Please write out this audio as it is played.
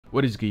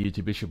What is good,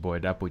 YouTube? It's your boy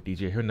DatBoiDJ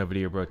here in the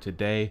video, bro.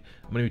 Today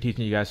I'm gonna be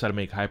teaching you guys how to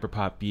make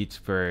hyperpop beats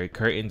for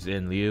Kurtains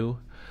and Lieu.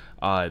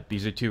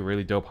 These are two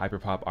really dope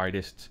hyperpop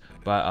artists.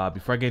 But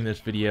before I get into this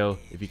video,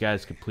 if you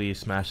guys could please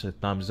smash the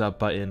thumbs up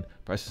button,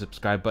 press the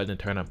subscribe button, and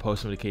turn on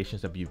post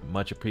notifications, that'd be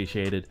much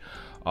appreciated.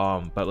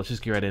 But let's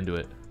just get right into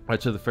it.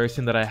 Alright, so the first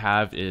thing that I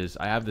have is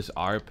I have this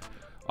ARP.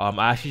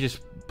 I actually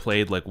just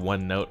played like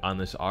one note on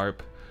this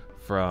ARP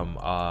from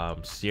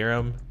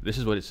Serum. This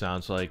is what it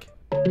sounds like.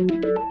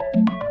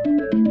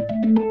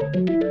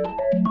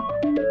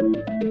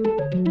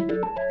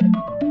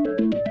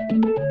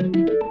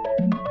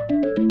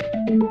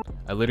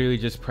 I literally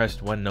just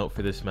pressed one note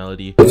for this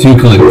melody.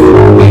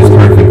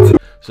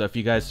 So if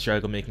you guys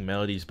struggle making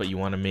melodies but you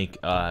want to make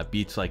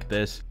beats like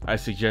this, I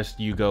suggest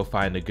you go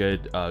find a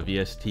good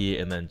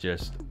VST and then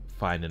just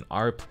find an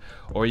ARP,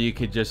 or you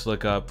could just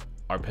look up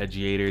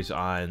arpeggiators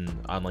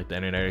on like the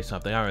internet or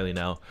something. I don't really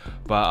know.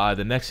 But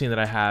the next thing that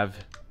I have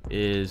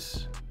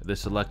is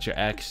this Electra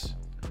X.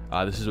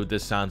 This is what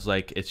this sounds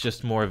like. It's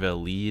just more of a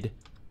lead.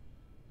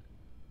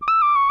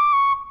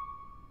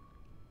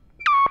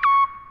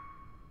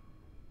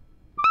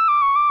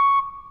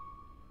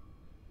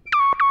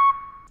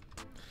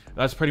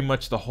 That's pretty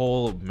much the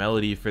whole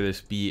melody for this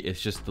beat. It's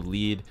just the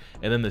lead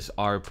and then this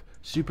ARP.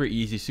 Super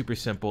easy, super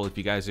simple. If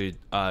you guys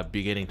are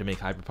beginning to make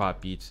hyperpop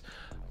beats,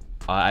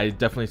 I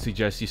definitely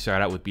suggest you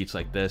start out with beats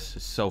like this.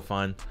 It's so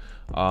fun.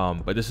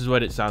 But this is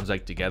what it sounds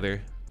like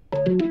together.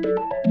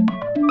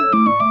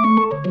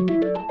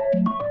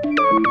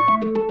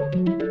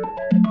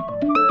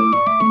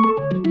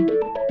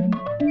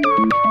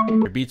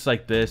 For beats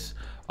like this,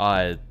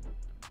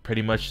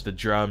 pretty much the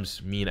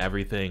drums mean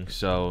everything,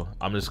 so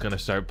I'm just gonna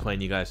start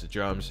playing you guys the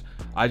drums.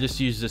 I just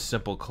use this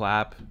simple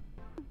clap.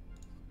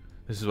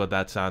 This is what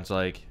that sounds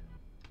like.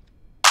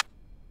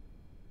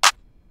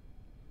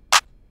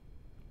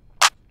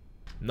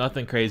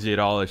 Nothing crazy at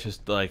all. It's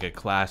just like a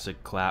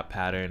classic clap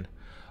pattern.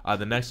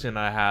 The next thing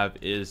I have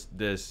is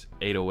this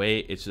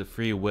 808. It's a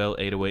Free Will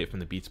 808 from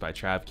the Beats by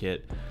Trav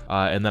kit,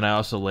 and then I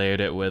also layered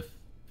it with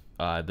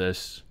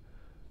this.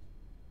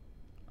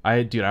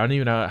 I don't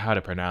even know how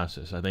to pronounce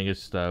this. I think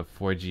it's the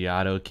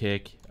Forgiato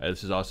kick.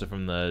 This is also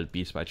from the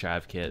Beats by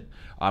Trav kit.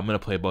 I'm gonna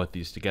play both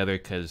these together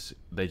because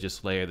they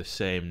just layer the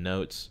same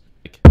notes.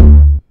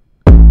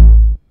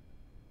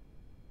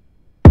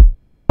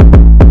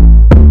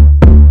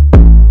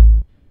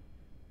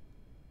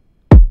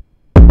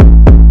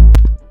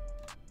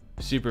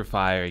 Super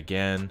fire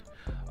again.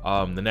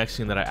 The next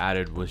thing that I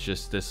added was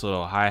just this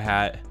little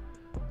hi-hat.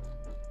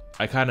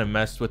 I kind of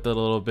messed with it a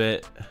little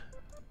bit.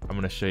 I'm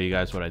gonna show you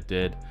guys what I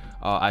did.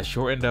 I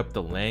shortened up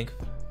the length.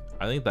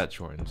 I think that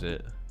shortens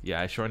it.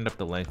 Yeah, I shortened up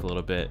the length a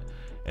little bit,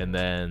 and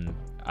then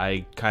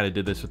I kind of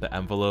did this with the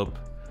envelope.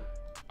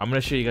 I'm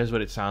gonna show you guys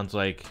what it sounds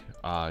like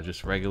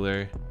just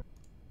regular.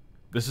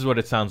 This is what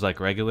it sounds like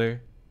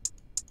regular,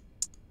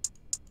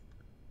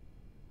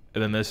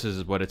 and then this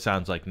is what it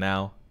sounds like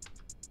now.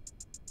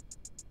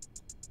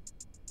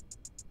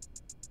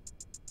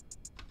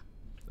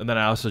 And then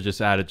I also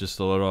just added just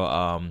a little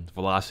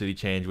velocity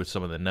change with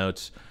some of the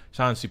notes.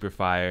 Sounds super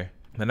fire.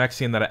 The next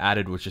thing that I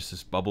added was just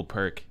this bubble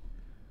perk.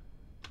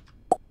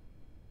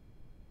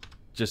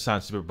 Just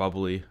sounds super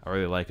bubbly. I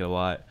really like it a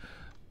lot.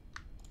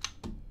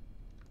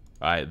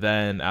 Alright,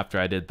 then after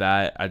I did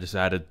that, I just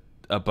added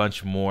a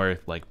bunch more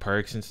like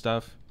perks and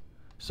stuff.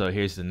 So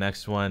here's the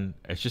next one.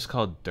 It's just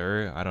called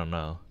Dur. I don't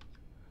know.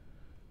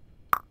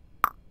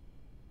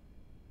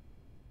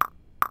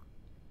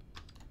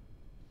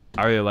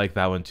 I really like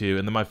that one too.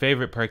 And then my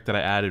favorite perk that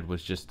I added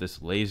was just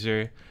this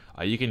laser.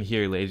 You can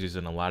hear lasers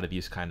in a lot of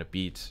these kind of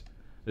beats.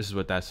 This is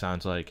what that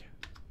sounds like.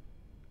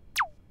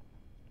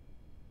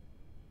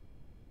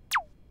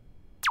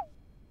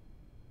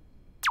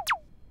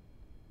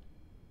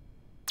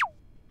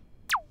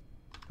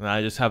 And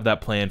I just have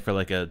that playing for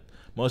like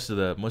most of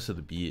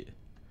the beat.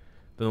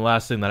 Then the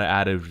last thing that I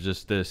added was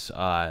just this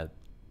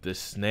this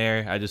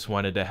snare. I just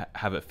wanted to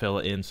have it fill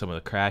in some of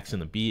the cracks in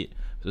the beat.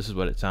 So this is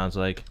what it sounds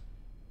like.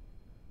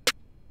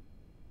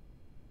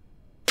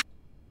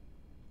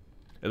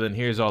 And then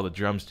here's all the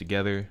drums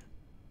together.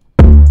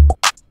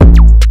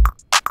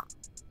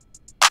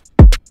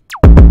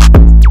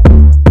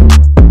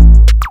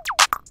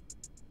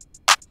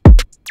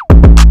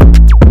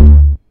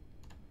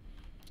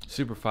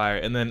 Super fire.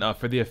 And then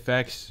for the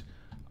effects,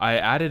 I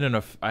added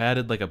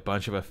like a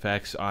bunch of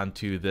effects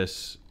onto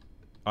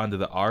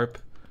the ARP.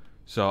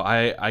 So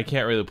I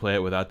can't really play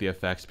it without the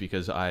effects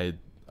because I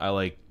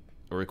like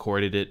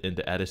recorded it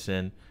into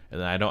Edison,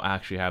 and then I don't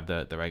actually have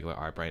the regular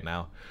ARP right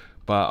now.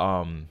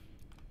 But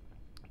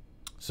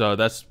so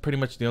that's pretty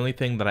much the only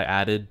thing that I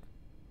added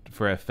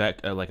for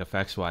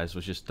effects wise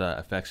was just the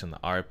effects in the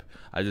ARP.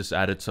 I just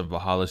added some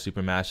Valhalla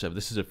Super Mashup.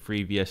 This is a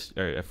free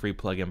a free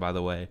plugin, by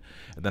the way.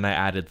 And then I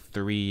added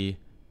 3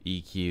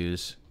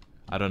 EQs.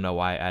 I don't know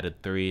why I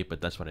added 3,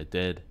 but that's what I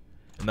did.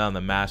 And then on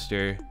the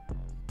master,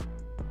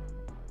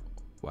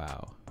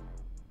 wow,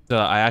 So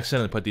I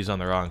accidentally put these on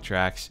the wrong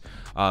tracks,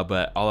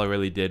 but all I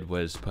really did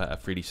was put a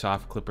 3D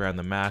soft clipper on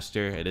the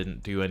master. I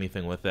didn't do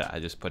anything with it. I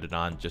just put it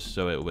on just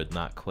so it would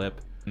not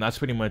clip. And that's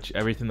pretty much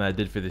everything that I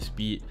did for this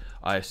beat.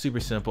 It's super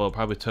simple. It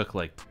probably took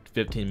like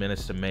 15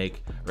 minutes to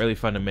make. Really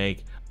fun to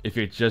make. If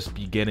you're just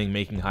beginning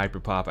making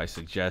hyperpop, I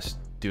suggest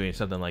doing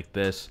something like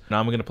this. Now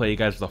I'm gonna play you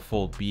guys the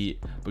full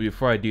beat, but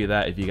before I do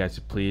that, if you guys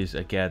would please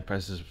again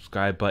press the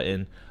subscribe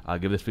button,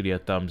 give this video a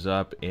thumbs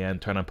up,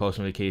 and turn on post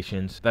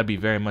notifications. That'd be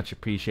very much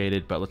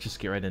appreciated. But let's just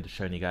get right into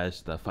showing you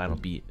guys the final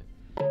beat.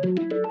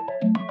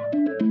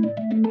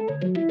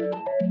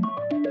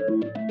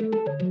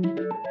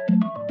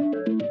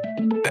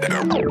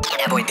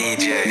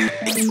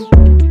 DatBoiDJ.